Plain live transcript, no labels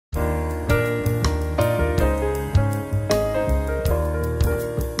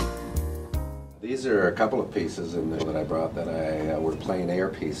These are a couple of pieces in there that I brought that were plein air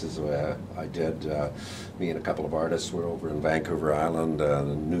pieces. I did, me and a couple of artists were over in Vancouver Island, the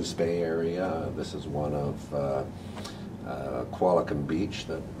News Bay area. This is one of Qualicum Beach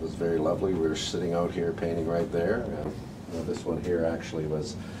that was very lovely. We were sitting out here painting right there. This one here actually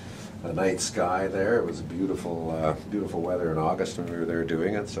was a night sky there. It was beautiful, beautiful weather in August when we were there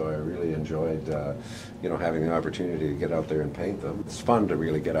doing it, so I really enjoyed, having the opportunity to get out there and paint them. It's fun to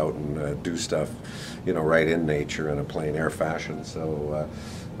really get out and do stuff, right in nature in a plein air fashion. So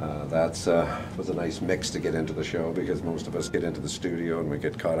that was a nice mix to get into the show, because most of us get into the studio and we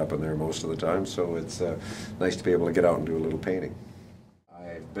get caught up in there most of the time. So it's nice to be able to get out and do a little painting.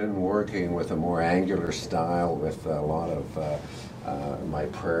 I've been working with a more angular style with a lot of my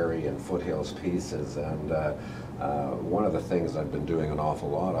prairie and foothills pieces, and one of the things I've been doing an awful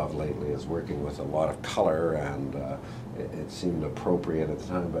lot of lately is working with a lot of color, and it seemed appropriate at the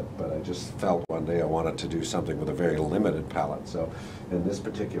time, but I just felt one day I wanted to do something with a very limited palette. So in this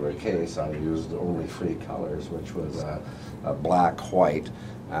particular case I used only 3 colors, which was a black, white,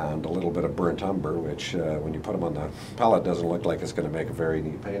 and a little bit of burnt umber, which when you put them on the palette doesn't look like it's going to make a very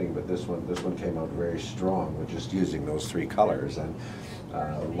neat painting, but this one came out very strong with just using those 3 colors. And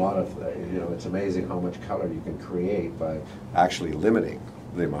a lot of, it's amazing how much color you can create by actually limiting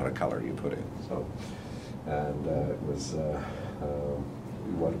the amount of color you put in. So, and it was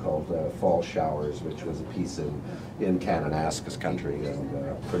one called Fall Showers, which was a piece in Kananaskis country,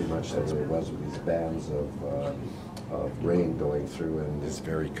 and pretty much there it was with these bands of rain going through in these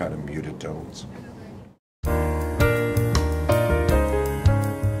very kind of muted tones.